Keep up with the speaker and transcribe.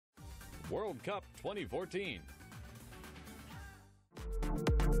World Cup 2014.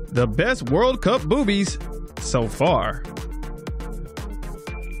 The best World Cup boobies so far.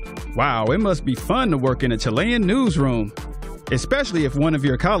 Wow, it must be fun to work in a Chilean newsroom, especially if one of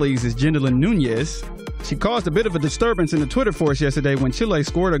your colleagues is Jhendelyn Nunez. She caused a bit of a disturbance in the Twitter force yesterday when Chile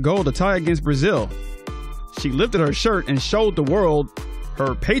scored a goal to tie against Brazil. She lifted her shirt and showed the world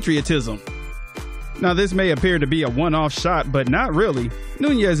her patriotism. Now, this may appear to be a one-off shot, but not really.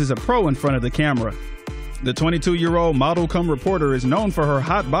 Nunez is a pro in front of the camera. The 22-year-old model-cum-reporter is known for her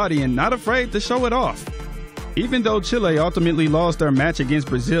hot body and not afraid to show it off. Even though Chile ultimately lost their match against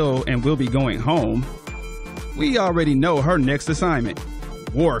Brazil and will be going home, we already know her next assignment: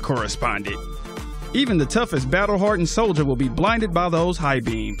 war correspondent. Even the toughest battle-hardened soldier will be blinded by those high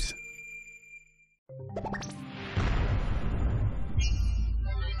beams.